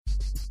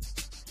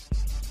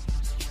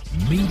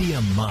Media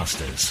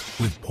Masters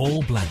with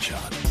Paul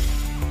Blanchard.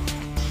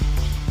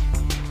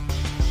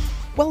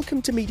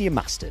 Welcome to Media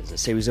Masters, a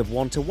series of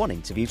one-to-one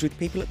interviews with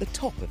people at the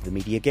top of the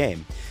media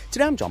game.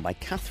 Today I'm joined by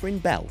Catherine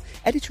Bell,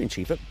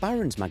 Editor-in-Chief at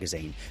Barron's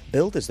Magazine,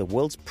 billed as the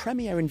world's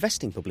premier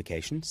investing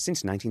publication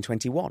since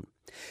 1921.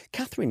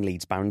 Catherine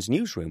leads Barron's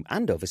newsroom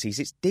and oversees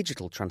its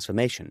digital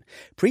transformation.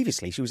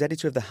 Previously, she was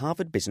editor of the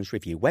Harvard Business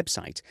Review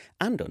website,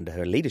 and under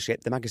her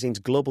leadership, the magazine's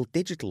global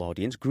digital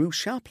audience grew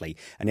sharply,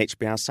 and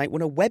HBR's site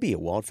won a Webby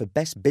Award for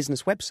Best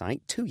Business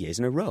Website 2 years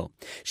in a row.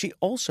 She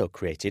also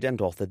created and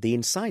authored The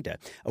Insider,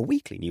 a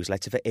weekly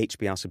newsletter for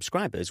HBR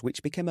subscribers,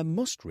 which became a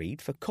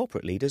must-read for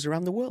corporate leaders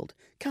around the world.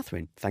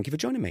 Catherine, thank you for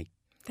joining me.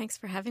 Thanks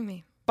for having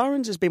me.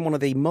 Barron's has been one of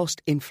the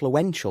most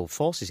influential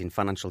forces in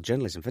financial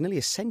journalism for nearly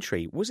a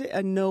century. Was it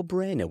a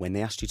no-brainer when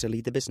they asked you to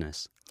lead the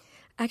business?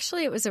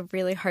 Actually, it was a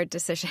really hard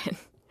decision.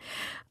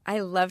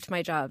 I loved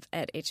my job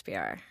at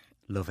HBR.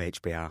 Love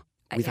HBR.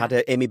 We've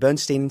had Amy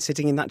Bernstein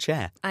sitting in that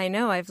chair. I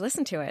know, I've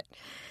listened to it.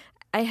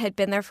 I had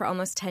been there for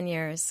almost 10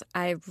 years.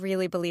 I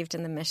really believed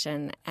in the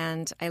mission,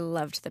 and I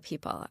loved the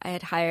people. I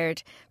had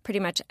hired pretty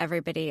much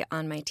everybody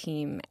on my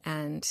team,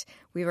 and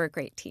we were a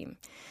great team.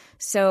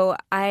 So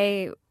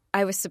I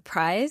was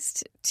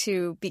surprised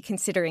to be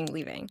considering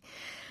leaving.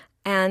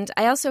 And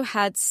I also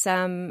had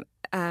some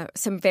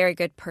very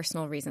good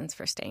personal reasons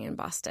for staying in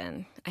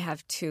Boston. I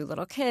have 2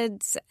 little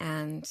kids,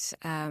 and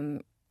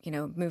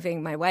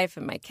moving my wife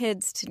and my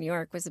kids to New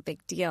York was a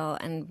big deal.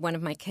 And one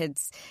of my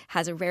kids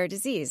has a rare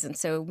disease. And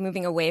so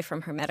moving away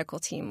from her medical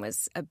team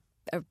was a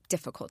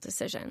difficult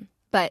decision.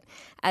 But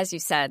as you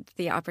said,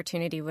 the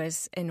opportunity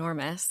was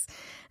enormous,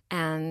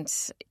 and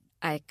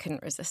I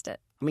couldn't resist it.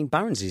 I mean,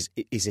 Barron's is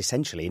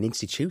essentially an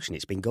institution.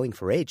 It's been going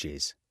for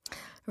ages.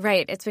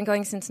 Right. It's been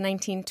going since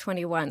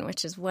 1921,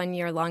 which is 1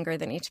 year longer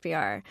than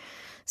HBR.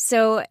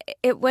 So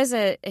it was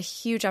a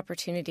huge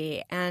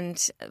opportunity.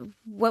 And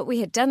what we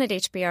had done at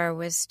HBR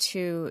was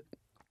to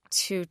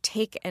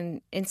take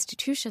an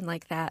institution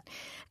like that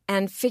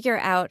and figure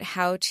out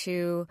how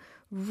to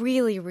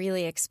really,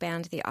 really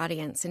expand the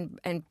audience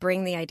and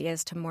bring the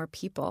ideas to more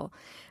people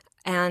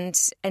and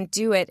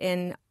do it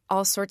in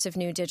all sorts of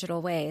new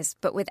digital ways,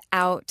 but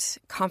without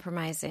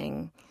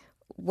compromising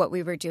what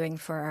we were doing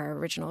for our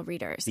original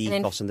readers. The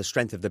ethos and the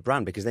strength of the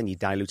brand, because then you're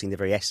diluting the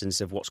very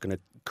essence of what's going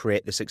to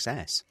create the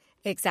success.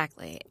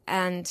 Exactly.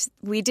 And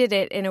we did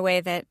it in a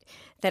way that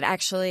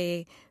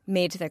actually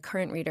made the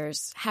current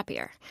readers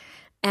happier.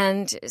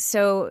 And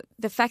so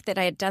the fact that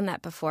I had done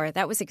that before,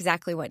 that was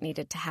exactly what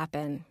needed to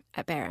happen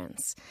at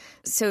Barron's.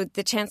 So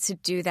the chance to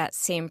do that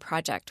same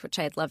project, which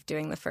I had loved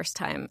doing the first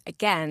time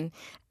again,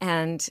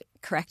 and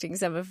correcting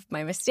some of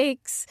my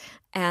mistakes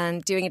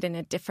and doing it in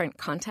a different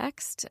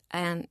context,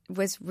 and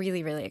was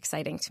really, really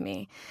exciting to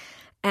me.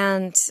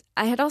 And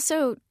I had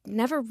also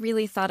never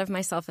really thought of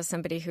myself as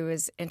somebody who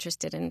was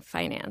interested in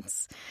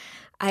finance.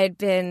 I had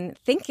been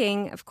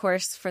thinking, of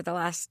course, for the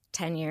last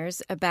 10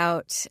 years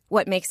about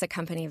what makes a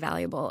company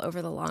valuable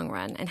over the long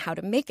run and how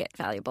to make it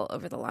valuable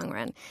over the long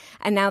run.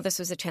 And now this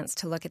was a chance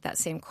to look at that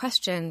same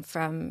question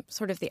from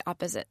sort of the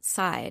opposite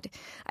side.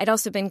 I'd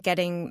also been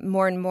getting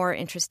more and more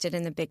interested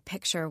in the big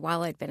picture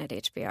while I'd been at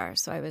HBR.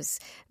 So I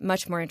was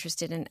much more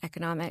interested in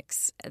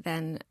economics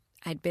than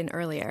I'd been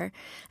earlier.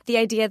 The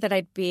idea that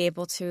I'd be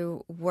able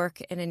to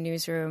work in a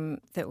newsroom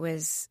that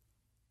was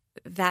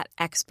that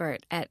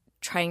expert at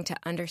trying to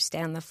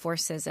understand the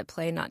forces at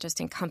play, not just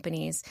in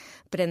companies,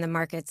 but in the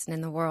markets and in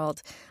the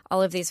world.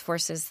 All of these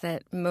forces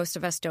that most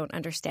of us don't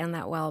understand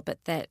that well,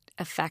 but that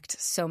affect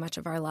so much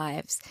of our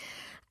lives.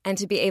 And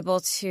to be able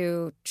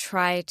to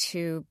try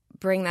to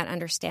bring that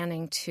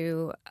understanding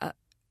to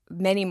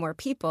many more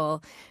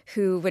people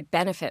who would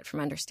benefit from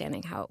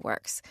understanding how it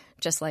works,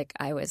 just like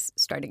I was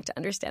starting to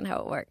understand how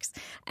it works.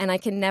 And I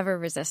can never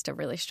resist a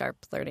really sharp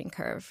learning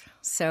curve.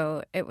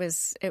 So it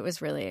was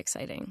really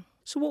exciting.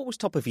 So what was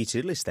top of your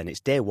to-do list then?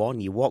 It's day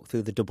one, you walk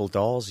through the double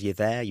doors, you're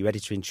there, you're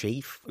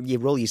editor-in-chief, you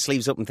roll your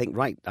sleeves up and think,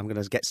 right, I'm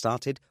going to get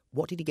started.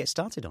 What did you get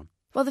started on?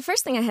 Well, the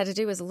first thing I had to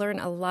do was learn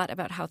a lot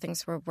about how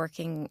things were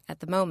working at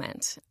the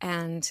moment.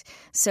 And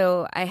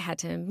so I had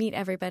to meet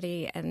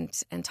everybody and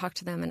talk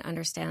to them and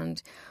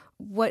understand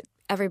what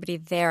everybody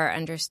there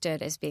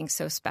understood as being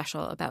so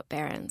special about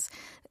Barron's.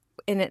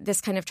 In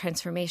this kind of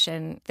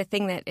transformation, the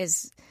thing that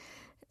is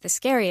the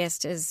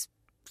scariest is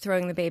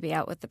throwing the baby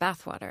out with the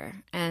bathwater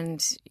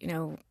and,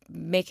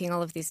 making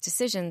all of these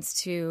decisions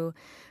to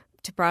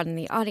broaden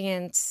the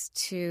audience,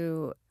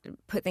 to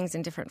put things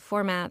in different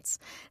formats,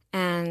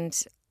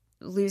 and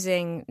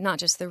losing not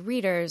just the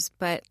readers,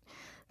 but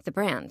the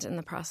brand in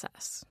the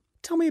process.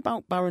 Tell me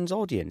about Barron's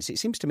audience. It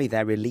seems to me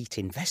they're elite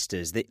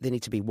investors. They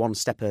need to be one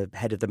step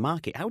ahead of the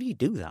market. How do you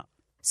do that?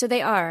 So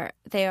they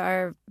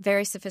are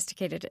very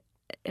sophisticated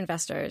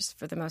investors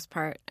for the most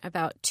part.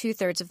 About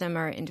 2/3 of them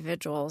are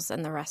individuals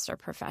and the rest are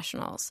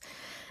professionals.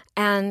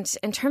 And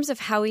in terms of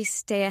how we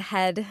stay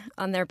ahead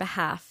on their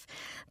behalf,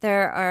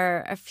 there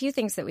are a few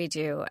things that we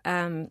do.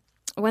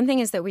 One thing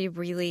is that we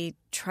really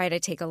try to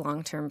take a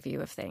long-term view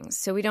of things.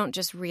 So we don't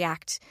just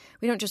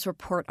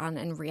report on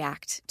and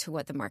react to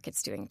what the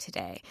market's doing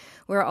today.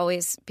 We're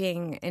always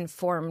being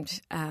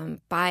informed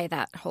by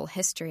that whole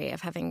history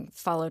of having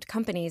followed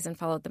companies and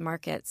followed the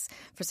markets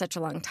for such a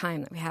long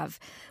time that we have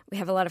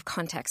a lot of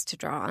context to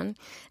draw on.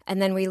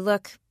 And then we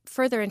look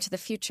further into the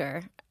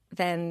future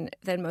than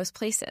most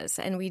places.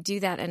 And we do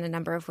that in a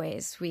number of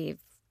ways.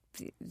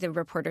 The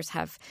reporters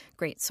have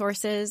great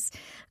sources.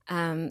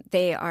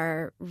 They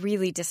are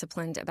really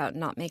disciplined about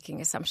not making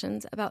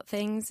assumptions about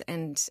things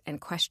and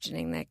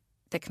questioning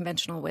the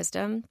conventional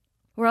wisdom.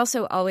 We're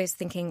also always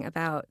thinking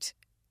about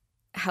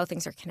how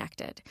things are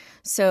connected.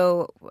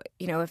 So,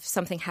 if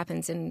something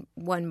happens in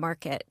one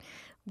market,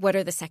 what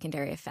are the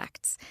secondary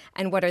effects?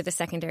 And what are the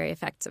secondary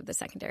effects of the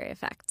secondary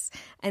effects?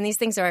 And these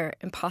things are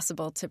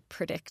impossible to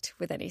predict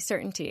with any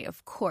certainty,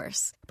 of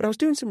course. But I was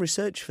doing some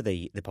research for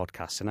the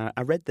podcast, and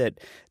I read that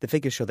the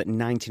figures show that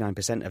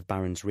 99% of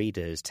Barron's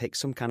readers take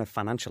some kind of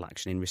financial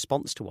action in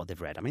response to what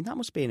they've read. I mean, that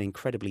must be an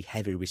incredibly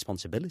heavy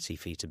responsibility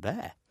for you to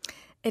bear.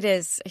 It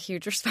is a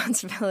huge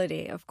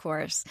responsibility, of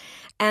course.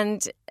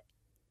 And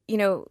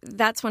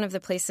that's one of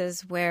the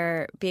places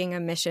where being a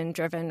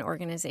mission-driven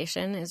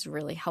organization is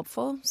really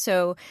helpful.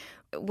 So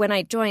when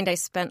I joined, I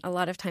spent a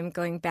lot of time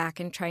going back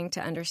and trying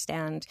to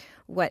understand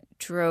what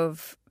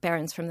drove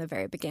Barron's from the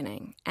very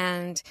beginning.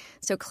 And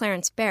so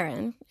Clarence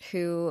Barron,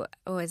 who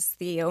was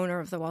the owner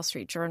of the Wall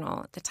Street Journal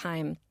at the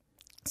time,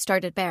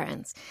 started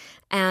Barron's.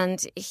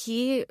 And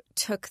he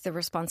took the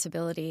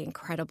responsibility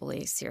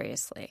incredibly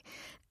seriously.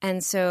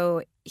 And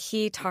so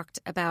he talked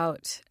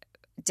about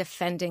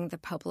defending the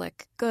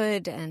public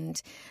good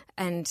and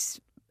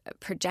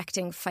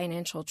projecting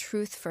financial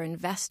truth for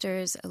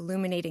investors,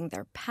 illuminating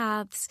their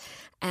paths.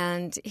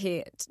 And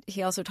he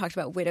also talked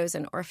about widows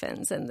and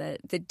orphans and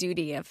the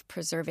duty of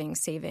preserving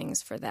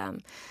savings for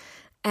them.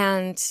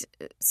 And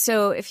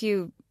so if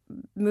you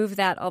move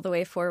that all the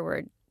way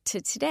forward to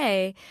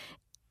today,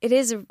 it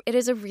is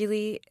a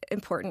really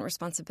important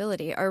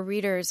responsibility. Our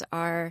readers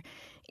are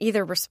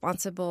either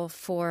responsible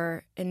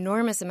for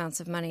enormous amounts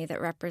of money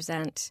that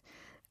represent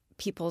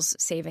people's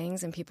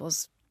savings and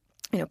people's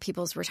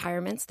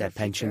retirements, their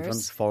pension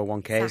funds, 401ks,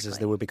 exactly, as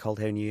they would be called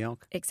here in New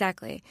York.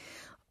 Exactly.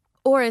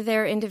 Or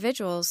they're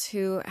individuals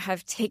who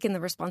have taken the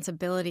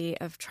responsibility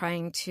of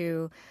trying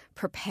to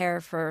prepare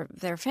for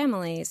their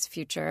family's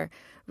future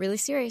really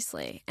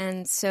seriously.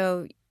 And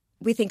so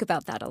we think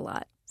about that a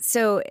lot.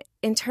 So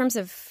in terms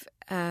of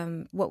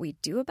what we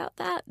do about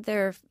that,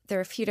 there are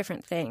a few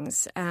different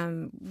things.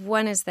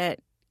 One is that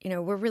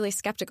we're really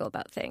skeptical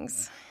about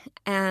things.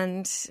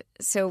 And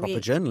so proper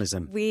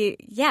journalism.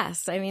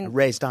 Yes. I mean, a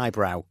raised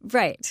eyebrow.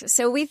 Right.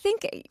 So we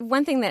think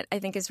one thing that I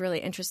think is really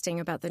interesting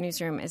about the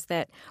newsroom is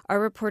that our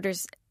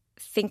reporters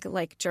think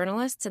like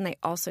journalists and they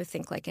also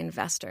think like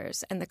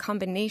investors. And the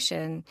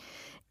combination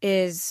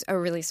is a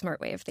really smart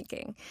way of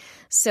thinking.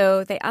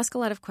 So they ask a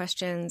lot of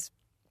questions,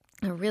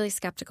 are really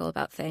skeptical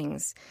about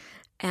things.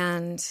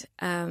 And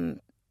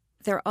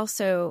they're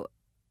also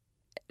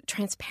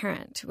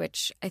transparent,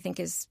 which I think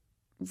is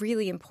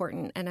really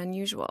important and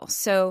unusual.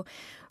 So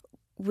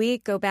we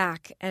go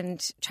back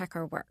and check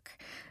our work.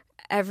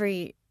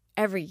 Every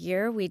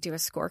year we do a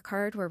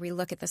scorecard where we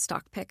look at the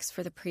stock picks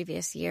for the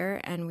previous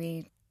year and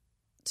we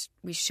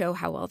show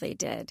how well they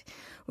did.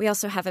 We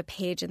also have a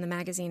page in the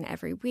magazine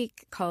every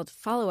week called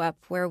Follow Up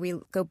where we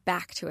go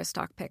back to a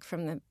stock pick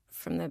from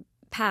the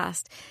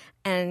past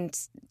and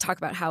talk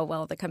about how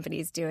well the company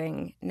is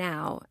doing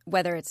now,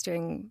 whether it's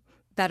doing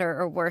better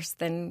or worse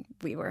than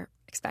we were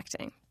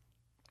expecting.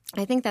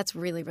 I think that's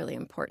really, really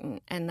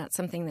important, and that's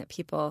something that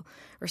people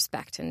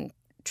respect and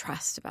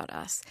trust about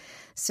us.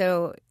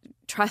 So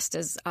trust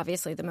is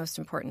obviously the most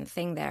important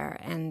thing there,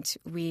 and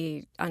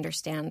we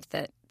understand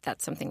that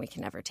that's something we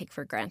can never take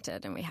for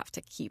granted, and we have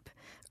to keep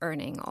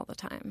earning all the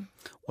time.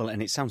 Well,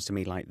 and it sounds to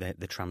me like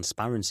the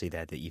transparency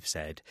there that you've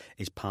said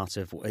is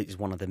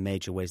one of the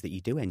major ways that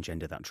you do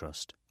engender that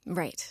trust.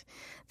 Right.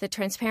 The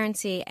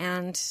transparency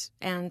and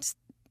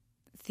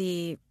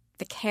the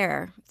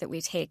care that we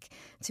take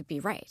to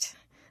be right.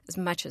 As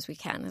much as we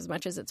can, as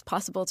much as it's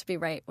possible to be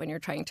right when you're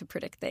trying to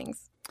predict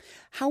things.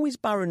 How is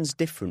Barron's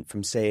different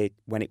from, say,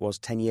 when it was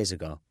 10 years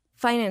ago?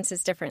 Finance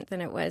is different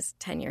than it was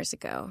 10 years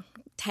ago.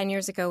 10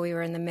 years ago, we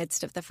were in the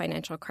midst of the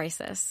financial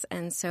crisis.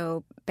 And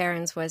so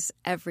Barron's was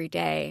every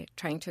day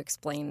trying to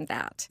explain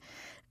that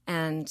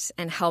and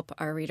help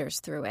our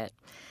readers through it.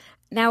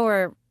 Now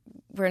we're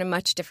in a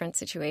much different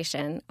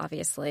situation,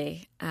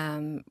 obviously.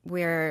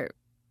 We're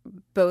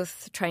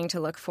both trying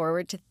to look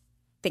forward to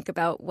think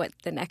about what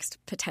the next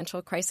potential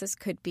crisis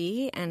could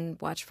be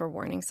and watch for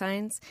warning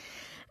signs.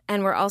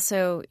 And we're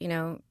also,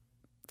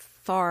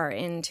 far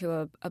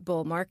into a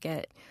bull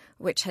market,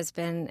 which has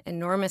been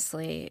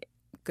enormously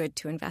good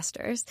to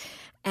investors.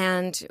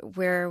 And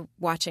we're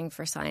watching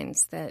for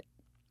signs that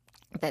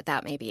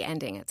may be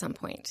ending at some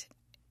point.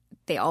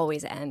 They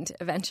always end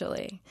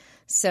eventually.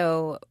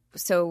 So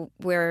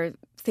we're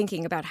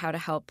thinking about how to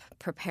help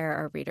prepare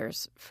our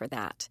readers for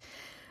that.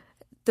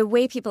 the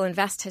way people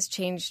invest has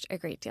changed a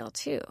great deal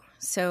too.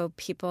 So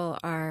people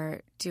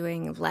are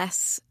doing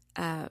less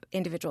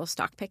individual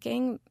stock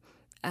picking.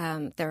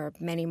 There are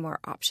many more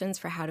options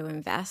for how to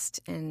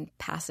invest in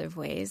passive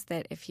ways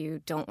that, if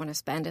you don't want to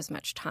spend as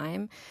much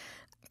time,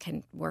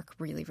 can work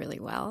really, really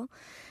well.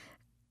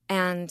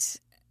 And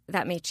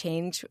that may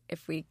change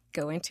if we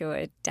go into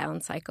a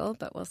down cycle,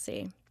 but we'll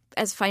see.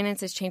 As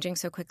finance is changing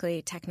so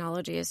quickly,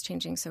 technology is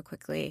changing so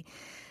quickly,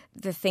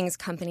 the things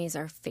companies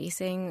are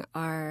facing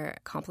are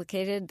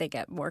complicated. They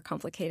get more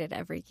complicated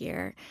every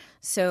year.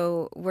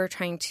 So we're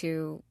trying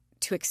to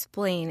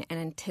explain and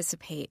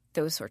anticipate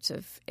those sorts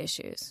of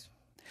issues.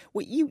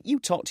 Well, you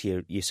talk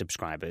to your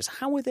subscribers.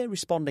 How are they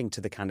responding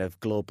to the kind of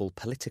global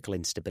political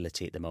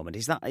instability at the moment?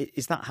 Is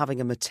that having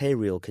a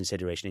material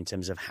consideration in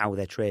terms of how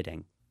they're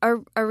trading?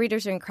 Our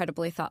readers are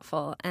incredibly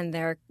thoughtful, and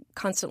they're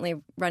constantly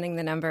running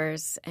the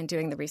numbers and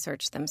doing the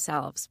research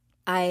themselves.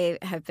 I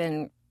have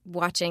been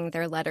watching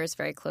their letters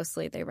very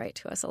closely. They write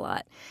to us a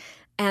lot.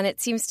 And it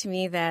seems to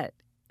me that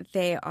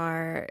they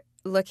are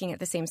looking at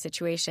the same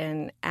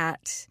situation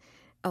at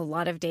a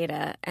lot of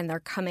data, and they're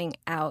coming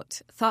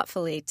out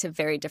thoughtfully to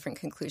very different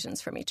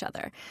conclusions from each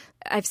other.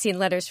 I've seen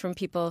letters from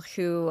people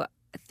who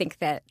think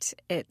that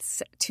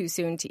it's too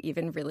soon to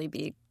even really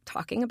be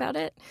talking about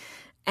it.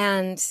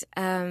 And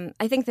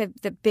I think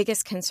that the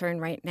biggest concern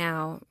right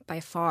now,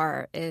 by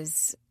far,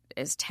 is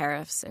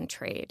tariffs and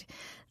trade.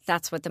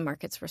 That's what the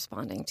market's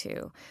responding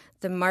to.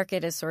 The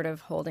market is sort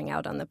of holding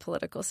out on the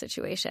political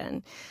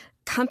situation.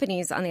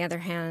 Companies, on the other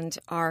hand,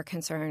 are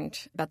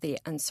concerned about the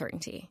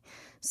uncertainty.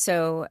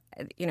 So,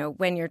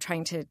 when you're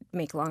trying to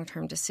make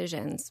long-term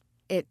decisions,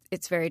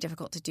 it's very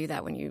difficult to do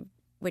that when you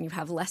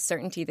have less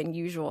certainty than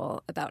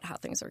usual about how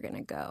things are going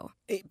to go.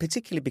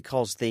 Particularly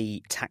because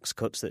the tax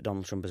cuts that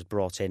Donald Trump has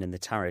brought in and the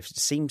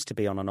tariffs seems to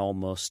be on an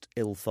almost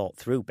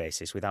ill-thought-through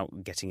basis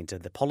without getting into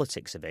the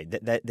politics of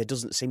it. There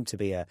doesn't seem to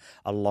be a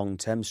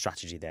long-term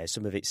strategy there.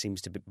 Some of it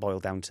seems to boil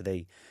down to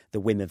the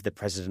whim of the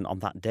president on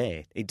that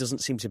day. It doesn't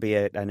seem to be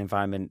an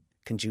environment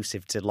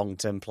conducive to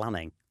long-term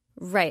planning.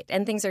 Right,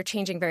 and things are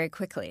changing very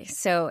quickly,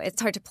 so it's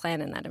hard to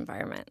plan in that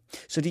environment.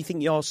 So do you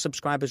think your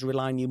subscribers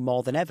rely on you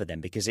more than ever then?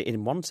 Because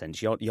in one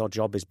sense, your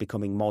job is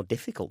becoming more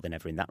difficult than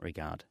ever in that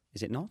regard,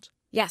 is it not?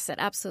 Yes, it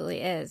absolutely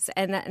is,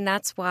 and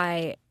that's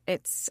why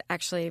it's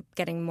actually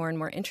getting more and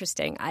more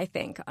interesting, I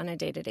think, on a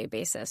day-to-day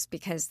basis,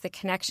 because the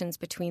connections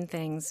between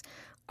things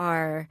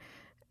are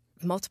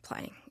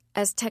multiplying.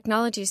 As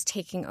technology is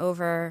taking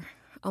over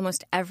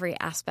almost every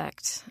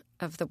aspect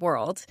of the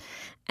world,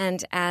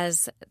 and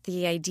as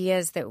the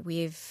ideas that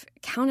we've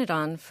counted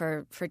on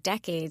for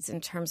decades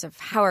in terms of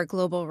how our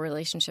global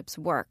relationships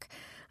work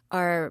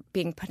are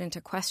being put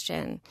into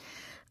question,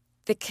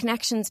 the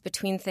connections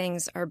between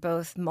things are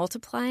both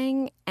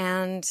multiplying,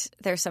 and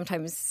they're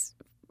sometimes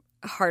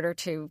harder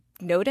to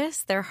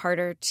notice, they're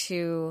harder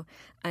to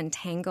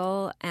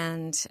untangle,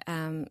 and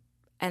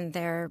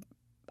they're,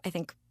 I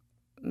think,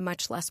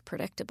 much less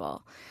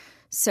predictable.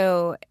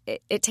 So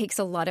it takes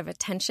a lot of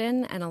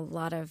attention and a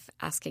lot of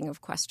asking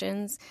of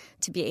questions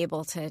to be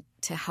able to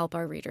help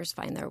our readers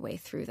find their way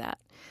through that.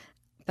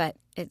 But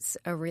it's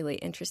a really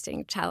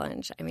interesting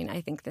challenge. I mean,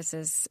 I think this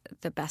is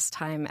the best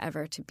time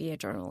ever to be a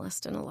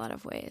journalist in a lot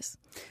of ways.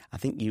 I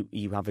think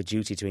you have a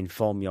duty to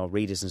inform your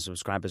readers and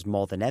subscribers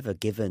more than ever,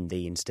 given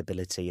the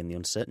instability and the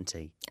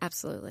uncertainty.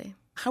 Absolutely.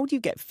 How do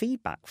you get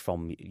feedback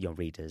from your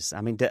readers?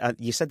 I mean,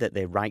 you said that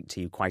they write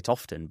to you quite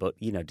often, but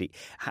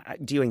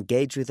do you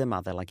engage with them?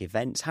 Are there like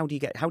events? How do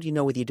you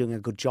know whether you're doing a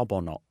good job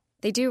or not?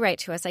 They do write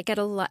to us. I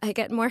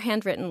get more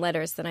handwritten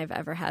letters than I've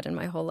ever had in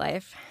my whole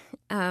life,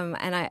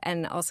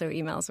 and also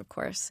emails, of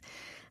course.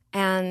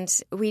 And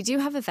we do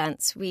have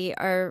events.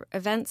 Our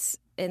events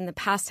in the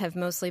past have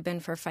mostly been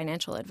for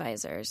financial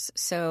advisors.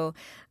 So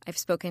I've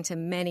spoken to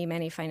many,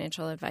 many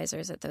financial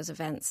advisors at those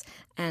events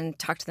and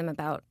talked to them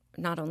about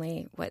not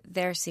only what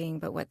they're seeing,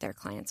 but what their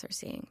clients are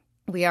seeing.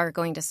 We are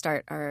going to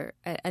start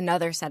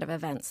another set of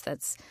events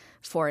that's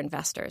for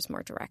investors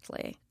more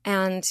directly.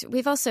 And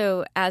we've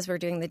also, as we're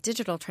doing the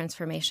digital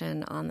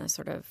transformation on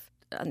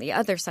the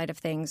other side of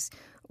things,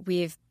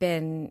 we've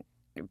been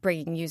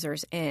bringing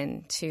users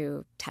in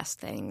to test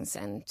things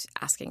and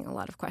asking a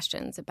lot of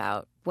questions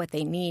about what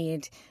they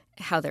need,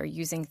 how they're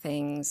using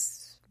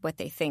things, what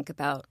they think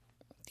about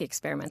the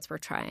experiments we're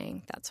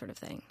trying, that sort of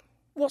thing.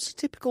 What's a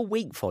typical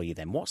week for you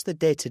then? What's the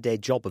day-to-day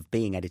job of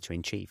being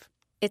editor-in-chief?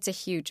 It's a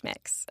huge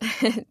mix.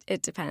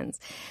 It depends.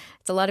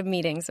 It's a lot of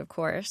meetings, of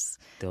course.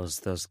 Those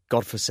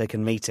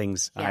godforsaken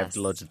meetings. Yes. I've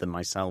loads of them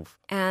myself.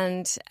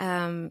 And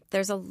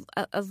there's a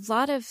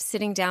lot of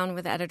sitting down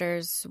with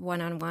editors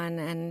one-on-one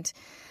and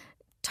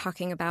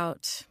talking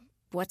about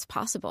what's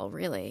possible,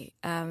 really.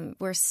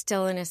 We're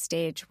still in a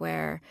stage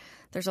where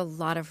there's a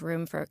lot of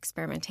room for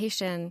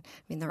experimentation.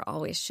 I mean, there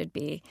always should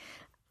be.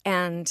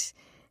 And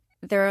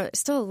there are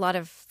still a lot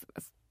of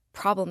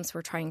problems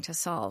we're trying to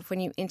solve.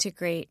 When you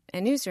integrate a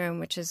newsroom,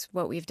 which is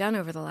what we've done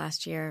over the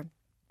last year,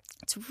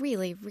 it's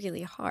really,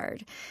 really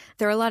hard.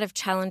 There are a lot of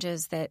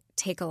challenges that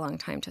take a long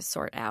time to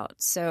sort out.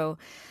 So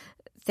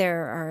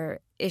there are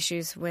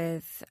issues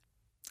with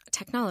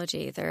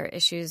technology. There are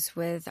issues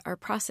with our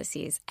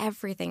processes.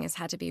 Everything has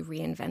had to be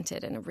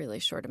reinvented in a really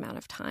short amount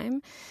of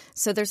time.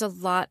 So there's a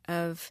lot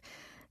of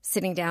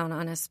sitting down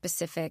on a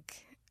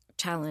specific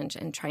challenge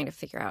and trying to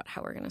figure out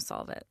how we're going to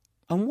solve it.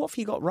 And what have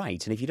you got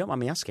right? And if you don't mind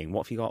me asking,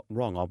 what have you got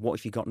wrong, or what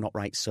have you got not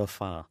right so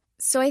far?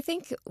 So I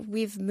think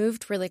we've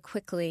moved really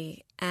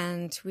quickly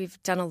and we've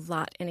done a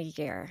lot in a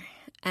year.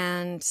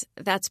 And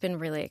that's been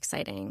really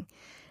exciting.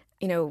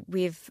 You know,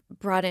 we've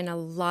brought in a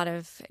lot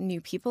of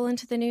new people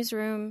into the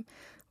newsroom.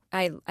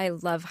 I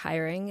love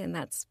hiring, and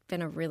that's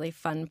been a really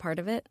fun part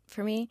of it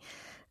for me.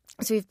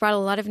 So we've brought a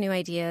lot of new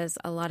ideas,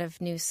 a lot of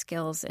new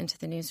skills into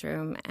the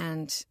newsroom,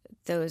 and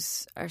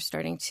those are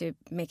starting to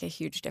make a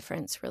huge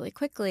difference really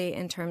quickly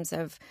in terms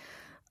of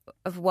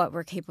what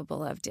we're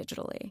capable of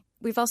digitally.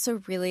 We've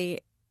also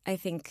really, I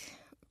think,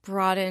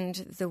 broadened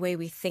the way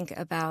we think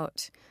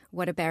about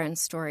what a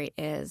Barron's story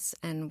is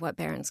and what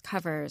Barron's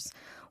covers,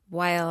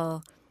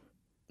 while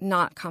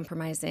not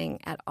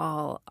compromising at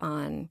all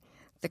on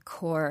the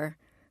core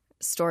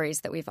stories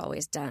that we've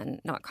always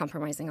done, not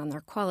compromising on their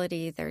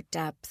quality, their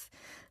depth,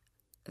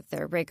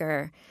 their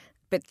rigor,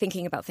 but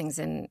thinking about things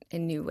in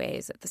new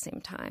ways at the same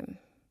time.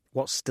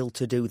 What's still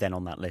to do then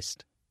on that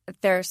list?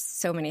 There's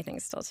so many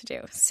things still to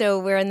do. So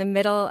we're in the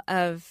middle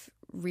of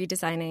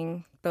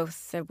redesigning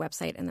both the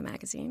website and the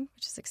magazine,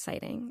 which is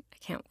exciting. I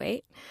can't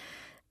wait.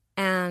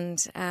 And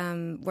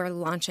we're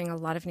launching a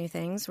lot of new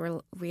things.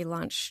 We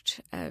launched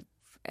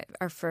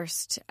our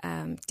first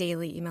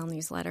daily email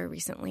newsletter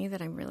recently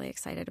that I'm really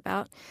excited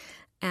about,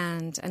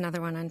 and another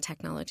one on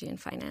technology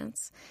and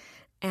finance.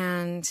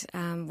 And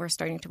we're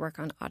starting to work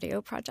on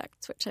audio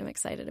projects, which I'm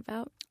excited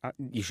about.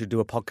 You should do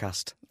a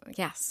podcast.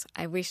 Yes,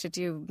 we should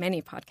do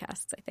many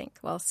podcasts, I think.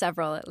 Well,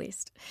 several at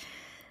least.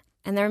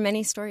 And there are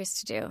many stories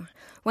to do.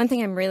 One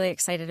thing I'm really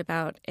excited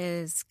about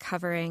is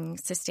covering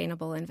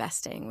sustainable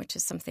investing, which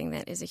is something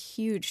that is a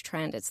huge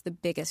trend. It's the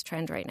biggest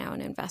trend right now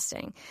in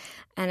investing.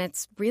 And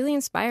it's really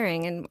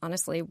inspiring, and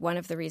honestly, one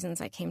of the reasons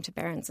I came to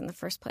Barron's in the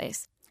first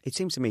place. It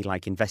seems to me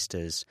like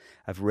investors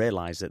have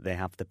realised that they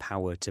have the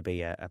power to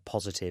be a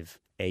positive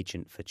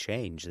agent for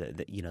change. That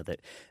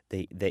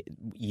they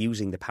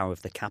using the power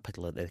of the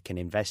capital that they can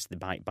invest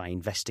by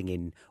investing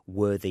in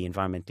worthy,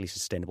 environmentally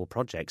sustainable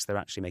projects, they're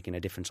actually making a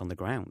difference on the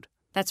ground.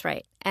 That's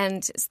right,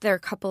 and there are a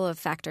couple of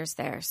factors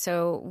there.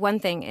 So one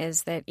thing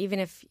is that even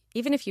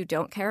if you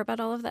don't care about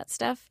all of that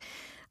stuff,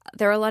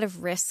 there are a lot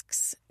of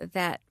risks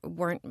that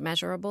weren't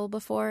measurable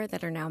before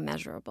that are now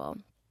measurable.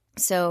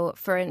 So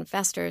for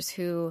investors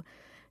who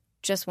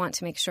just want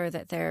to make sure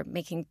that they're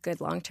making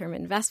good long-term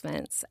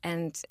investments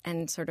and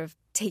sort of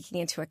taking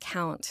into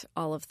account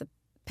all of the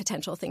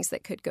potential things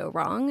that could go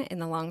wrong in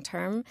the long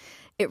term,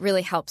 it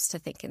really helps to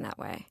think in that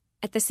way.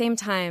 At the same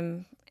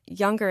time,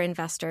 younger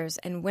investors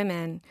and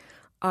women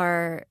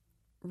are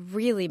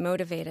really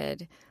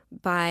motivated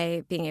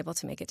by being able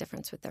to make a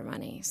difference with their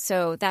money.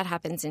 So that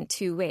happens in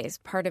two ways.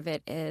 Part of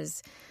it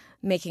is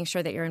making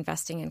sure that you're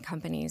investing in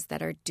companies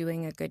that are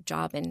doing a good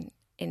job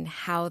in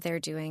how they're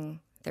doing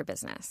their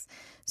business.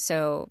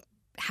 So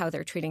how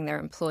they're treating their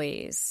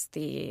employees,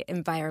 the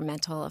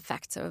environmental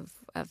effects of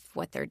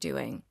what they're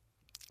doing.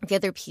 The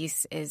other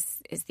piece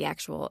is the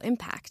actual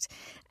impact.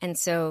 And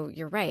so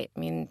you're right. I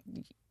mean,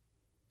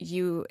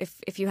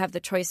 if you have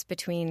the choice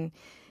between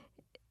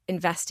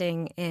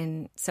investing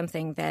in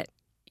something that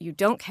you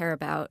don't care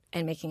about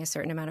and making a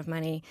certain amount of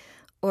money,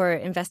 or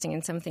investing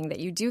in something that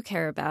you do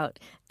care about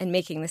and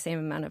making the same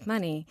amount of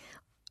money,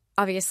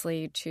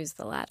 obviously you choose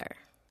the latter.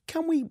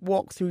 Can we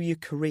walk through your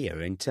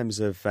career in terms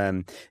of,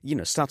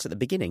 start at the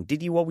beginning?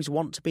 Did you always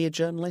want to be a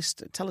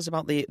journalist? Tell us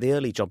about the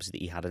early jobs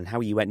that you had and how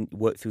you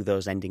worked through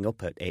those ending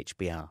up at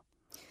HBR.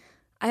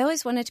 I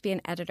always wanted to be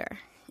an editor.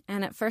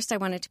 And at first I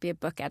wanted to be a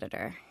book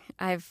editor.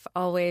 I've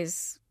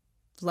always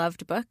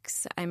loved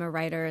books. I'm a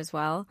writer as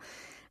well.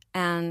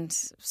 And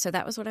so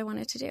that was what I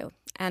wanted to do.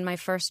 And my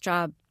first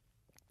job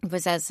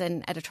was as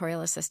an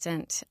editorial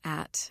assistant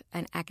at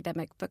an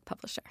academic book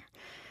publisher.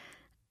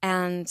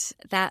 And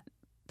that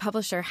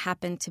publisher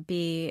happened to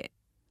be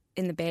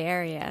in the Bay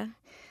Area,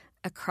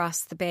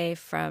 across the bay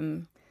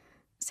from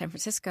San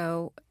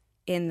Francisco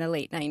in the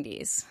late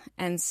 90s.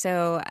 And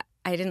so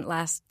I didn't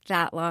last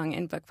that long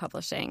in book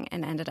publishing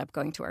and ended up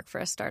going to work for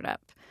a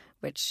startup,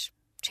 which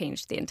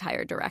changed the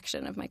entire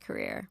direction of my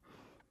career.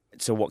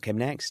 So what came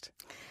next?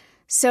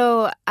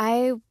 So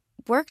I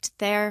worked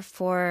there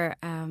for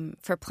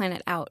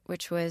Planet Out,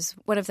 which was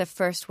one of the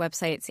first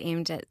websites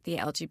aimed at the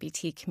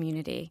LGBT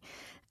community.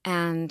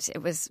 And it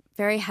was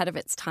very ahead of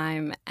its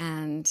time,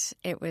 and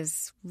it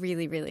was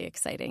really, really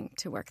exciting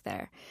to work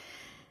there.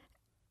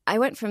 I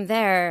went from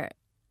there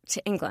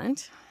to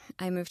England.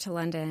 I moved to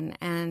London,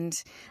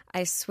 and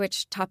I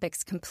switched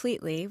topics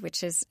completely,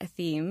 which is a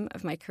theme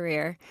of my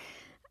career.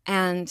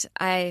 And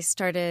I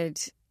started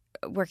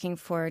working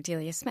for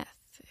Delia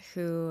Smith,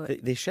 who...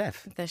 The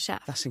chef? The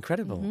chef. That's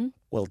incredible. Mm-hmm.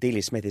 Well,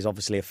 Delia Smith is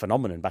obviously a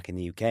phenomenon back in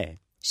the UK.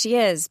 She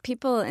is.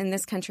 People in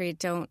this country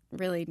don't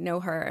really know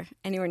her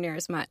anywhere near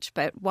as much.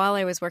 But while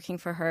I was working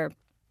for her,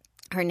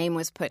 her name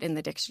was put in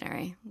the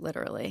dictionary,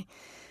 literally.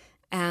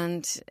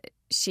 And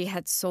she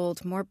had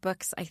sold more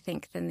books, I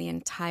think, than the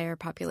entire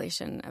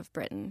population of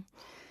Britain.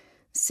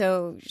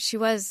 So she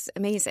was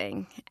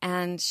amazing,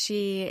 and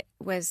she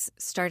was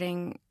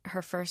starting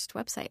her first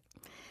website.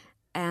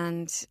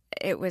 And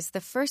it was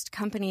the first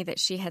company that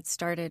she had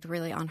started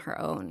really on her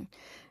own.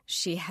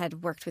 She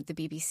had worked with the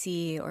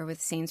BBC or with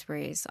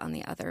Sainsbury's on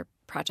the other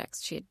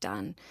projects she had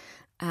done.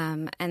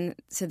 And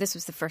so this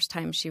was the first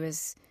time she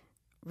was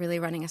really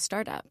running a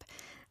startup.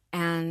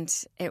 And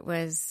it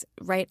was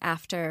right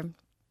after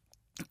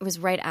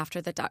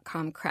the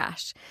dot-com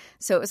crash.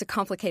 So it was a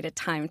complicated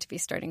time to be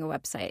starting a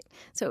website.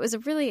 So it was a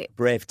really...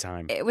 brave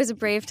time. It was a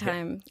brave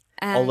time.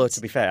 And although,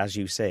 to be fair, as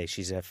you say,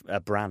 she's a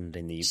brand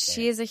in the UK.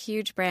 she is a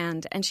huge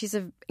brand, and she's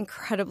an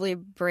incredibly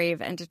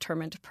brave and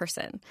determined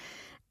person.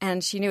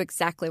 And she knew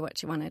exactly what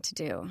she wanted to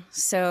do.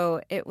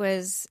 So it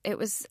was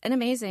an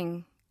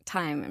amazing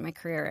time in my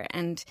career.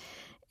 And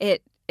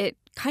it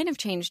kind of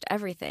changed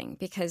everything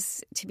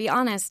because, to be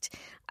honest,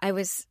 I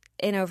was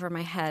in over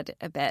my head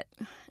a bit.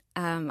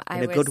 In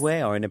a good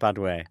way or in a bad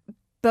way?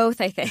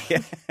 Both, I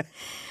think.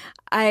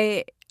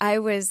 I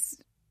was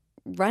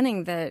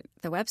running the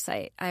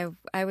website.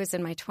 I was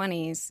in my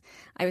 20s.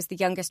 I was the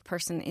youngest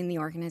person in the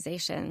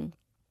organization.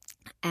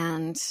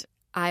 And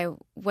I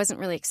wasn't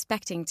really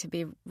expecting to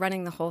be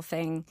running the whole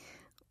thing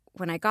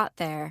when I got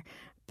there.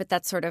 But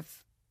that's sort of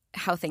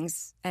how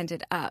things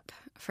ended up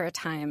for a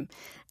time.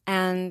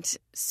 And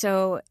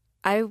so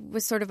I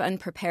was sort of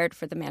unprepared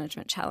for the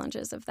management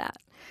challenges of that.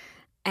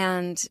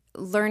 And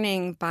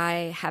learning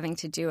by having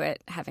to do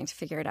it, having to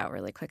figure it out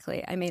really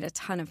quickly, I made a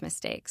ton of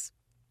mistakes.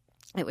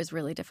 It was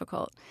really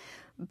difficult.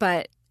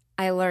 But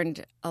I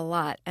learned a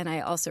lot, and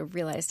I also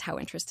realized how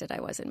interested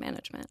I was in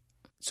management.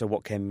 So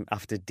what came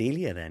after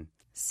Delia then?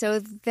 So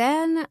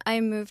then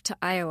I moved to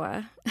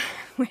Iowa,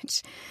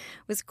 which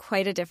was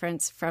quite a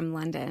difference from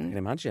London. I can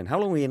imagine. How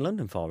long were you in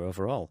London for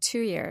overall? 2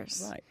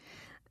 years. Right.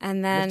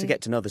 And then... Enough to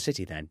get to know the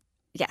city then?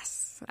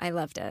 Yes, I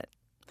loved it.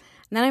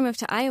 And then I moved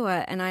to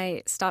Iowa, and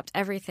I stopped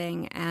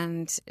everything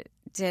and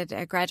did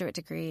a graduate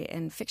degree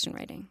in fiction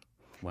writing.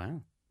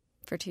 Wow.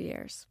 For 2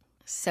 years.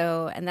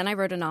 So, and then I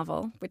wrote a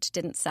novel, which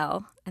didn't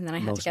sell, and then I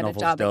had Most to get a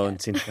novels job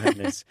don't, again. in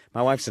fairness.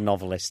 My wife's a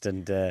novelist,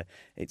 and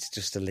it's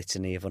just a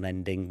litany of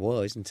unending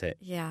woe, isn't it?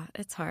 Yeah,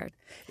 it's hard.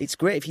 It's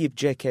great if you're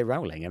J.K.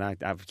 Rowling, and I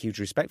have huge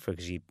respect for her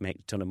because you make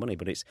a ton of money,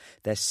 but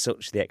they're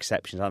such the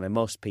exceptions, aren't they?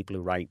 Most people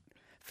who write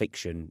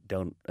fiction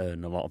don't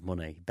earn a lot of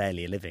money,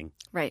 barely a living.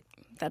 Right,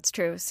 that's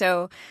true.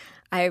 So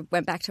I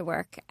went back to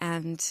work,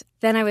 and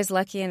then I was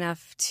lucky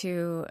enough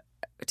to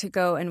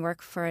go and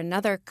work for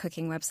another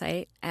cooking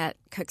website at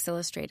Cooks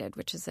Illustrated,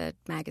 which is a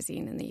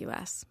magazine in the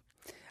U.S.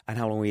 And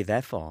how long were you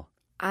there for?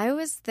 I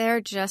was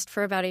there just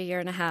for about 1.5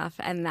 years,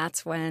 and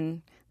that's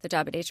when the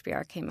job at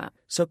HBR came up.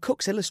 So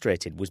Cooks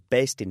Illustrated was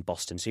based in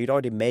Boston, so you'd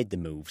already made the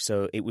move,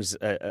 so it was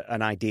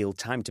an ideal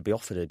time to be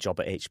offered a job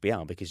at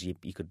HBR because you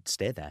could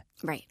stay there.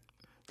 Right.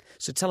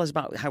 So tell us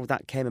about how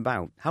that came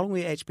about. How long were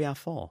you at HBR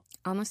for?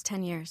 Almost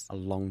 10 years. A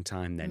long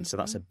time then. Mm-hmm. So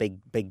that's a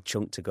big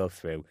chunk to go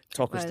through.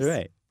 Talk us was. through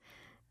it.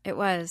 It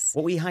was.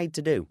 What were you hired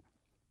to do?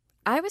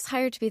 I was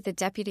hired to be the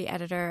deputy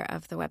editor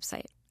of the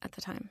website at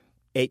the time.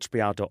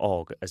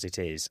 HBR.org, as it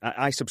is.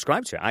 I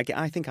subscribe to it.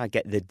 I think I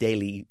get the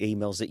daily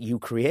emails that you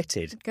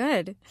created.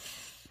 Good.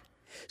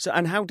 So,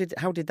 and how did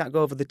that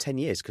go over the 10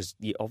 years? Because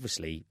you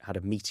obviously had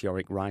a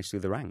meteoric rise through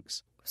the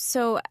ranks.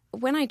 So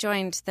when I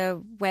joined,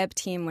 the web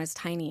team was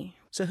tiny.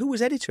 So who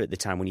was editor at the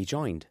time when you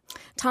joined?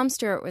 Tom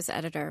Stewart was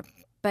editor.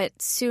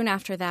 But soon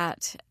after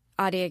that,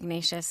 Adi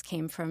Ignatius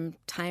came from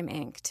Time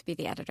Inc. to be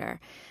the editor.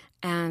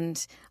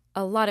 And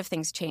a lot of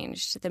things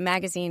changed. The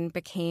magazine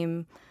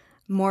became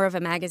more of a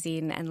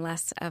magazine and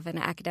less of an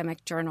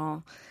academic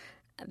journal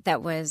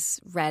that was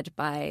read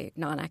by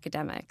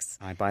non-academics.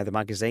 I buy the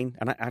magazine,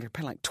 and I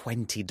pay like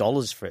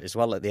 $20 for it as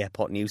well at the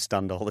airport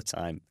newsstand all the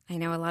time. I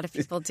know a lot of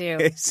people do.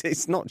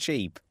 It's not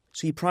cheap.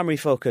 So your primary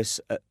focus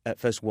at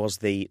first was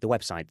the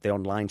website, the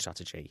online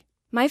strategy.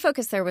 My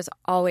focus there was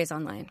always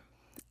online.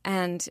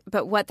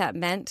 But what that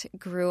meant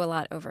grew a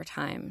lot over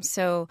time.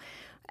 So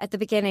at the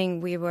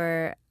beginning, we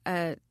were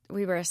a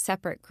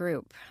separate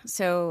group.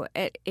 So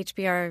at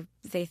HBR,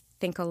 they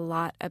think a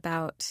lot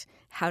about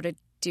how to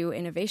do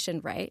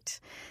innovation right.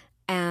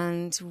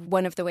 And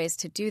one of the ways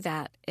to do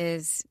that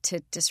is to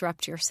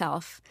disrupt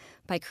yourself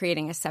by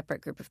creating a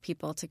separate group of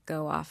people to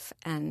go off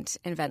and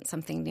invent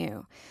something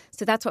new.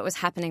 So that's what was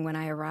happening when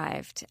I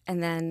arrived.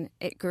 And then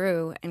it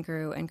grew and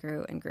grew and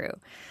grew and grew.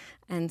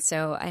 And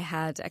so I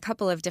had a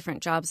couple of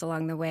different jobs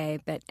along the way,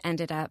 but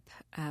ended up,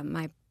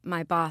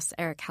 my boss,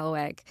 Eric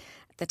Helweg,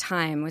 at the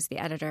time was the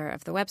editor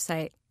of the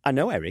website. I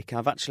know Eric.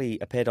 I've actually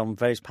appeared on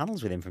various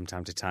panels with him from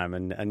time to time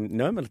and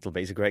know him a little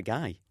bit. He's a great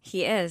guy.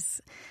 He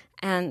is.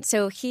 And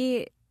so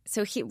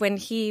when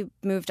he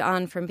moved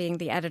on from being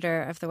the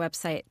editor of the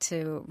website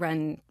to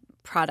run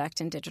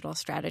product and digital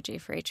strategy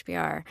for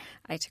HBR,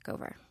 I took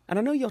over. And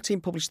I know your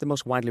team published the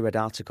most widely read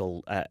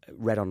article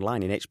read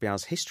online in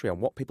HBR's history on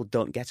what people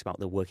don't get about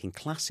the working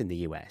class in the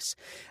US.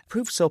 It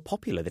proved so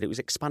popular that it was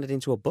expanded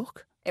into a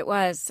book. It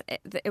was.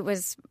 It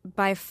was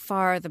by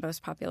far the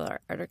most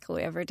popular article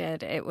we ever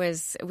did.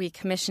 We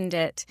commissioned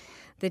it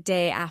the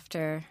day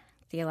after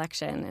the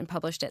election and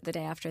published it the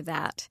day after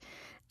that.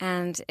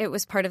 And it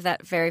was part of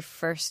that very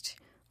first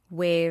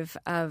wave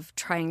of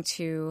trying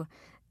to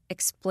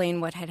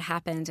explain what had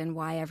happened and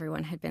why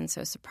everyone had been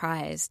so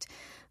surprised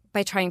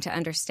by trying to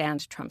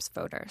understand Trump's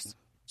voters.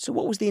 So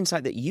what was the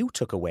insight that you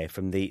took away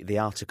from the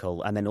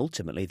article and then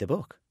ultimately the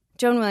book?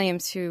 Joan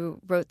Williams, who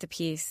wrote the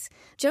piece,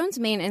 Joan's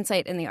main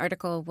insight in the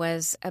article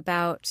was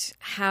about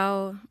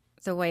how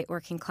the white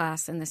working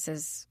class, and this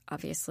is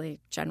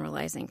obviously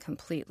generalizing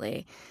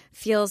completely,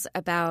 feels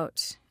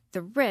about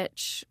the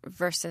rich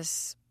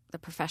versus the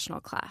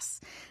professional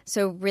class.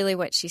 So really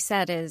what she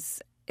said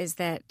is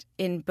that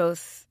in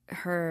both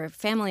her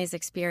family's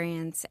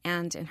experience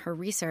and in her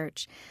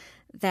research,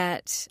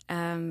 that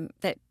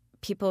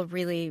people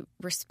really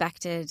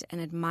respected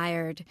and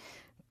admired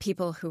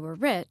people who were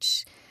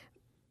rich,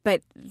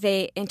 but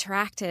they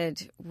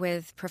interacted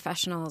with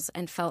professionals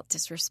and felt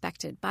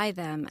disrespected by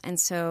them. And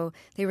so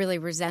they really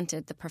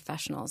resented the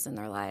professionals in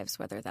their lives,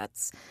 whether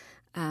that's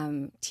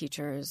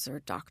teachers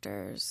or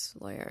doctors,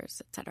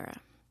 lawyers, etc.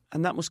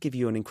 And that must give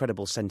you an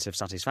incredible sense of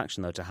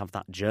satisfaction, though, to have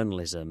that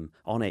journalism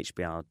on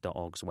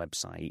HBR.org's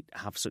website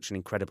have such an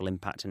incredible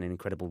impact and an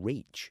incredible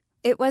reach.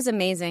 It was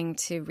amazing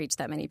to reach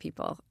that many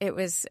people. It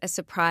was a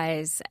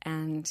surprise,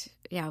 and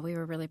yeah, we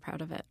were really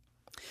proud of it.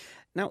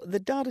 Now, the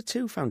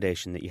Dada2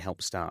 Foundation that you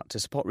helped start to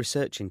support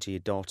research into your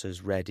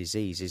daughter's rare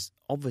disease is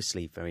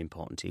obviously very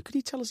important to you. Could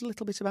you tell us a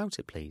little bit about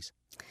it, please?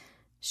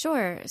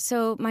 Sure.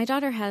 So my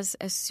daughter has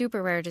a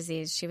super rare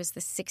disease. She was the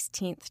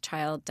 16th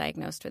child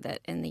diagnosed with it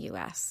in the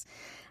U.S.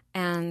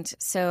 And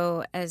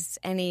so as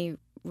any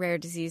rare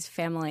disease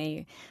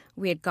family,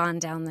 we had gone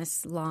down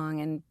this long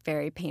and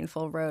very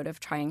painful road of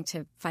trying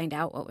to find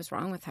out what was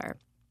wrong with her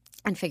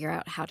and figure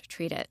out how to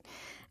treat it.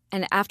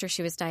 And after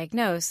she was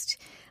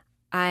diagnosed,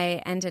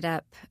 I ended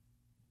up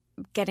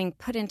getting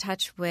put in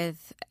touch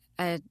with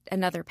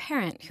another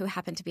parent who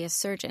happened to be a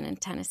surgeon in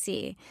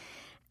Tennessee.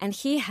 And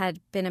he had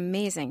been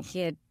amazing. He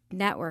had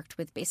networked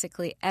with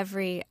basically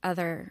every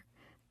other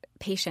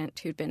patient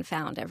who'd been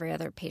found, every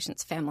other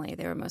patient's family.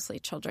 They were mostly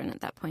children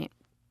at that point,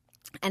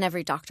 and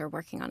every doctor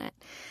working on it.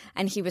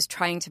 And he was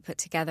trying to put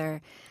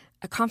together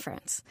a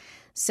conference.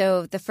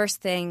 So the first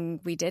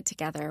thing we did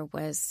together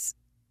was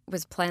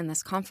plan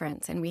this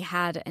conference. And we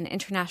had an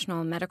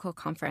international medical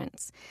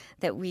conference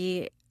that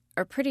we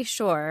are pretty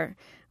sure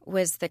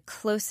was the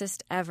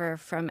closest ever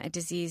from a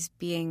disease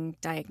being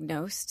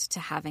diagnosed to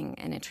having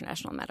an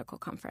international medical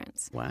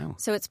conference. Wow.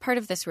 So it's part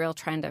of this real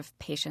trend of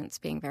patients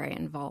being very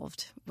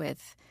involved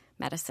with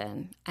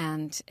medicine.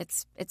 And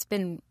it's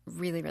been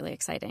really, really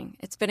exciting.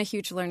 It's been a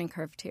huge learning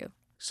curve, too.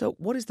 So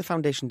what is the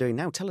foundation doing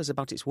now? Tell us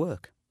about its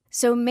work.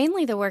 So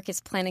mainly the work is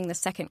planning the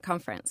second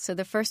conference. So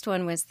the first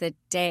one was the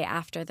day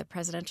after the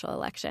presidential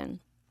election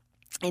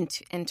in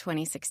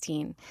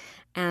 2016.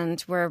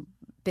 And we're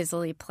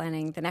busily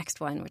planning the next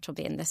one, which will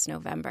be in this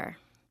November.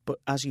 But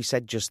as you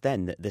said just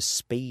then, the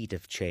speed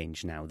of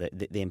change now,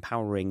 the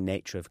empowering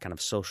nature of kind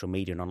of social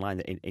media and online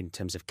in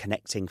terms of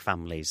connecting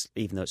families,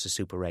 even though it's a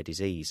super rare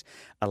disease,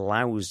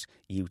 allows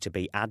you to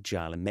be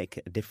agile and make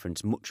a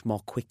difference much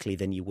more quickly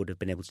than you would have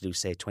been able to do,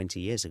 say,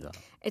 20 years ago.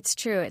 It's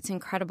true. It's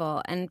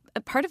incredible. And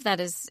a part of that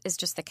is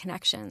just the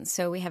connection.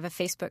 So we have a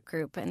Facebook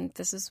group, and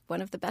this is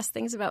one of the best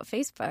things about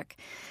Facebook.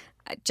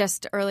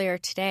 Just earlier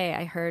today,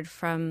 I heard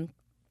from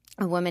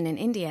a woman in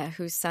India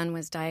whose son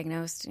was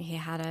diagnosed, and he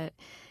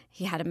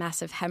had a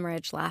massive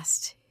hemorrhage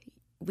last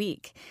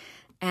week.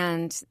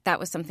 And that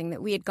was something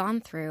that we had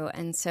gone through.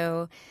 And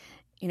so,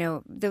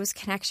 those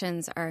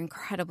connections are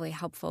incredibly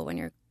helpful when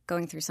you're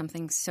going through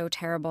something so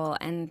terrible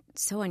and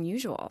so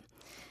unusual.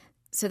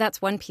 So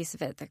that's one piece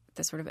of it,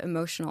 the sort of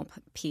emotional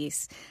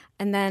piece.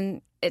 And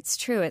then it's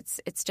true.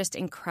 It's just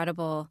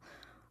incredible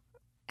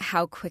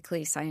how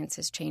quickly science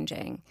is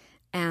changing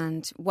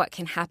and what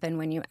can happen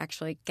when you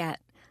actually get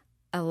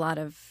a lot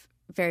of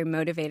very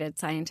motivated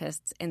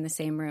scientists in the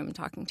same room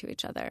talking to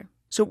each other.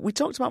 So we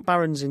talked about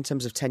Barron's in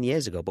terms of 10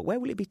 years ago, but where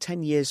will it be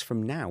 10 years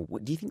from now?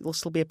 Do you think there'll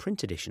still be a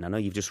print edition? I know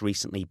you've just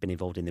recently been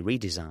involved in the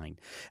redesign.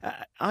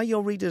 Are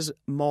your readers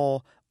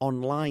more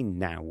online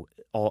now,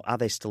 or are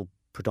they still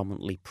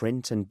predominantly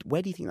print? And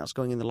where do you think that's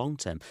going in the long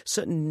term?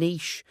 Certain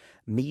niche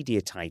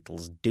media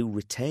titles do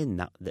retain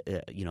that,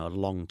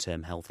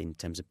 long-term health in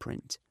terms of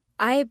print.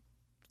 I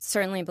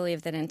certainly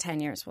believe that in 10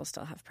 years we'll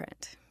still have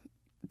print.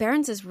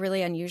 Barron's is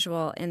really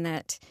unusual in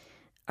that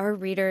our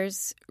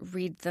readers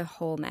read the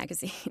whole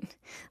magazine.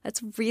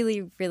 That's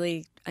really,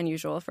 really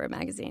unusual for a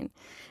magazine.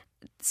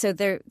 So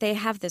they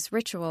have this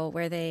ritual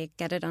where they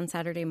get it on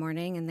Saturday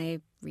morning and they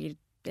read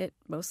it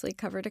mostly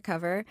cover to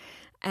cover.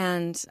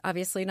 And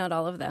obviously not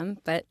all of them,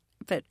 but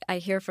I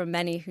hear from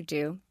many who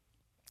do.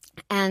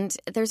 And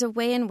there's a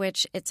way in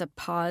which it's a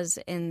pause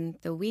in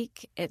the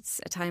week. It's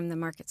a time the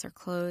markets are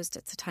closed.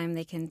 It's a time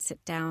they can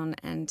sit down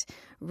and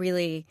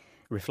really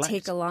reflect,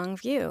 take a long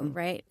view,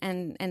 right?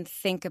 And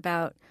think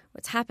about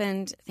what's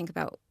happened, think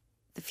about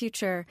the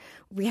future.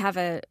 We have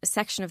a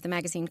section of the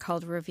magazine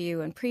called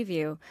Review and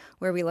Preview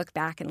where we look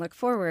back and look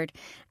forward.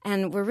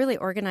 And we're really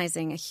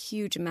organizing a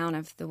huge amount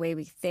of the way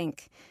we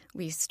think.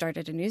 We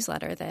started a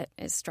newsletter that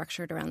is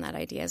structured around that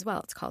idea as well.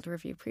 It's called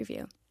Review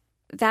Preview.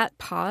 That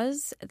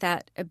pause,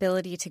 that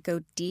ability to go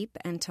deep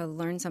and to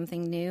learn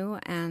something new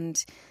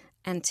and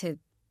to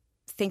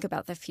think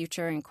about the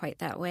future in quite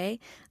that way,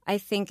 I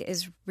think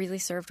is really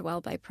served well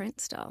by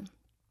print still.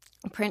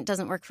 Print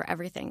doesn't work for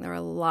everything. There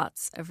are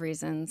lots of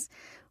reasons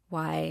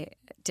why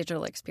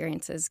digital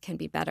experiences can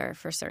be better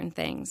for certain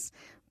things.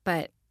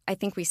 But I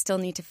think we still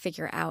need to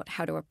figure out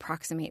how to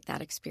approximate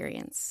that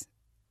experience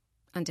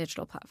on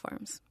digital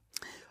platforms.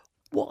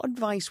 What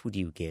advice would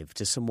you give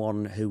to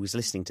someone who is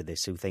listening to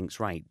this who thinks,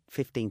 right,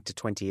 15 to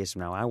 20 years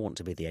from now, I want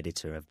to be the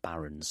editor of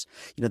Barron's?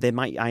 You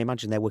know, I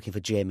imagine they're working for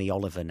Jamie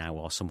Oliver now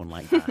or someone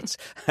like that.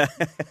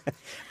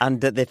 And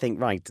they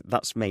think, right,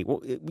 that's me.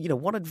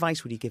 What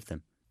advice would you give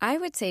them? I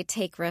would say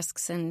take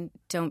risks and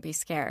don't be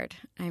scared.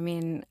 I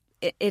mean,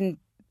 in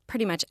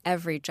pretty much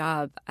every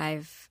job,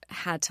 I've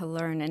had to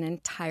learn an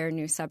entire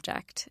new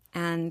subject.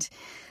 And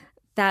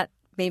that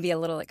may be a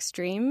little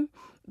extreme,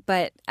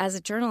 but as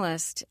a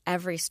journalist,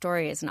 every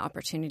story is an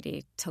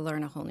opportunity to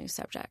learn a whole new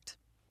subject.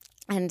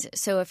 And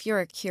so if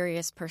you're a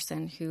curious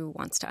person who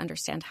wants to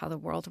understand how the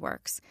world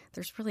works,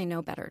 there's really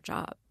no better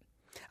job.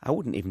 I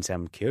wouldn't even say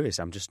I'm curious.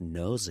 I'm just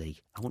nosy.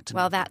 I want to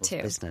know that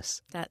too.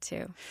 Business. That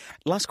too.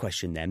 Last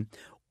question then.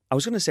 I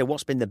was going to say,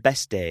 what's been the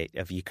best day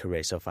of your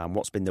career so far and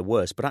what's been the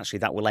worst? But actually,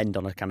 that will end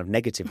on a kind of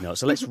negative note.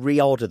 So let's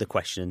reorder the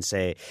question and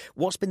say,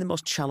 what's been the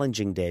most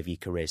challenging day of your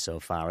career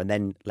so far? And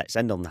then let's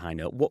end on the high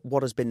note.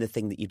 What has been the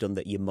thing that you've done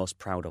that you're most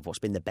proud of? What's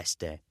been the best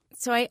day?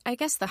 So I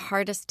guess the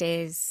hardest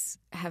days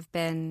have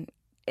been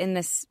in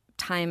this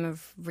time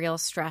of real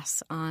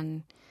stress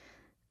on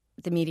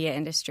the media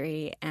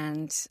industry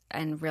and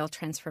real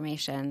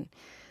transformation.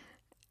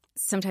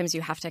 Sometimes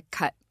you have to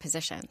cut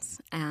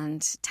positions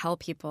and tell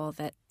people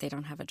that they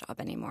don't have a job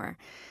anymore.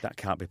 That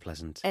can't be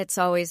pleasant. It's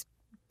always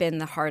been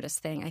the hardest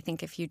thing. I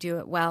think if you do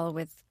it well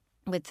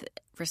with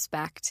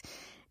respect,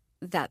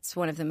 that's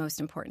one of the most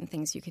important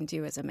things you can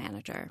do as a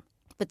manager.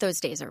 But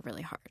those days are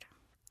really hard.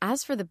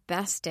 As for the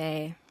best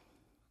day,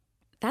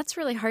 that's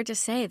really hard to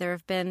say. There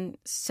have been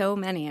so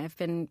many. I've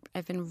been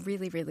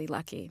really, really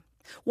lucky.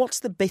 What's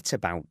the bit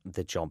about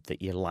the job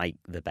that you like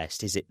the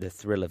best? Is it the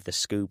thrill of the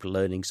scoop,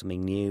 learning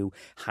something new,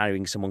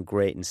 hiring someone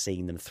great and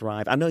seeing them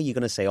thrive? I know you're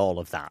going to say all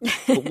of that,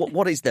 but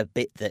what is the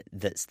bit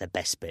that's the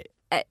best bit?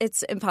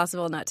 It's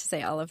impossible not to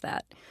say all of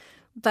that.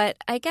 But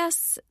I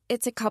guess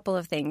it's a couple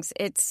of things.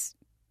 It's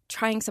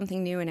trying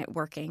something new and it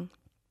working.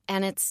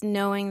 And it's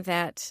knowing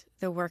that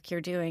the work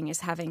you're doing is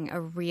having a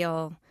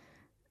real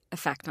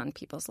effect on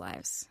people's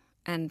lives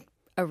and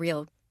a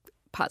real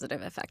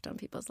positive effect on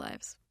people's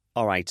lives.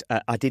 All right.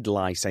 I did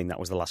lie saying that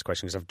was the last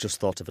question because I've just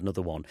thought of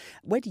another one.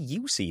 Where do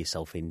you see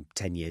yourself in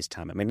 10 years'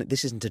 time? I mean,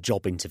 this isn't a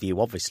job interview,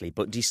 obviously,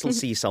 but do you still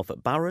see yourself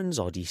at Barron's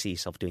or do you see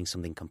yourself doing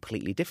something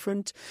completely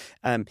different?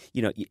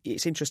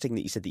 It's interesting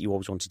that you said that you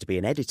always wanted to be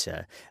an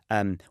editor.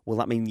 Will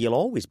that mean you'll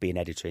always be an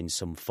editor in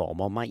some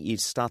form, or might you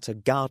start a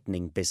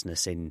gardening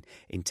business in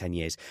 10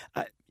 years?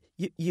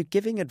 You're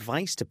giving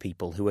advice to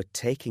people who are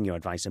taking your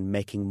advice and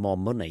making more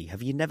money.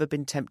 Have you never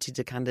been tempted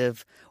to kind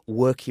of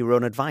work your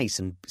own advice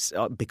and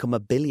become a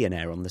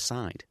billionaire on the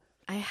side?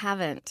 I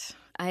haven't.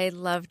 I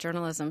love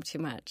journalism too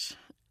much.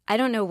 I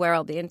don't know where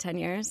I'll be in 10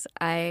 years.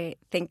 I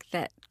think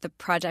that the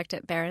project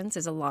at Barron's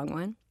is a long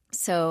one.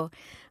 So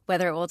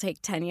whether it will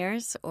take 10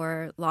 years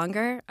or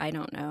longer, I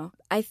don't know.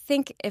 I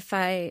think if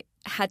I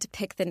had to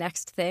pick the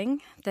next thing,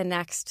 the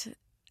next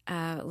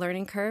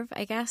learning curve,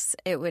 I guess,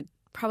 it would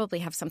probably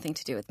have something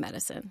to do with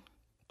medicine.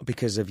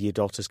 Because of your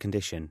daughter's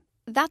condition?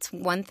 That's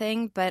one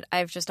thing, but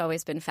I've just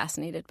always been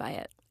fascinated by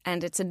it.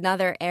 And it's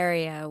another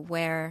area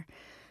where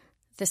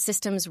the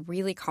system's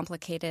really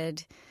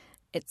complicated.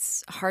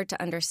 It's hard to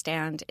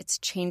understand. It's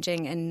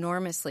changing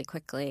enormously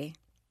quickly.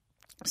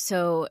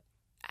 So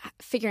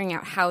figuring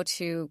out how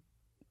to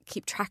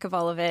keep track of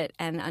all of it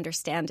and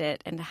understand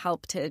it and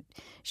help to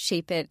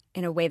shape it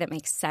in a way that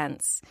makes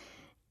sense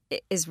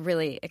is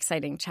really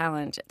exciting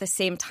challenge. At the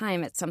same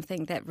time, it's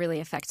something that really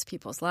affects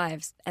people's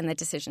lives, and the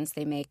decisions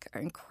they make are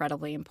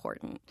incredibly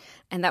important.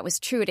 And that was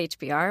true at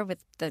HBR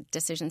with the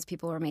decisions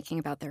people were making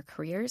about their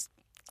careers.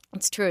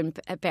 It's true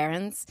at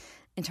Barron's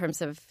in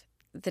terms of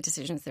the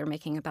decisions they're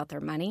making about their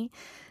money.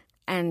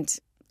 And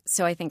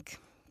so I think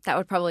that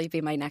would probably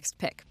be my next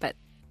pick, but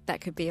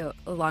that could be a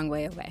long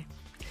way away.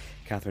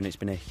 Catherine, it's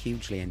been a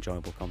hugely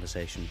enjoyable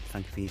conversation.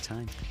 Thank you for your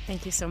time.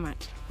 Thank you so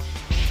much.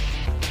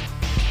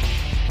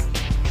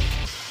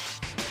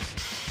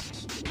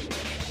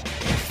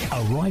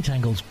 A Right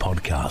Angles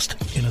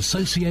podcast in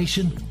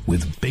association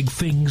with Big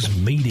Things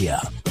Media.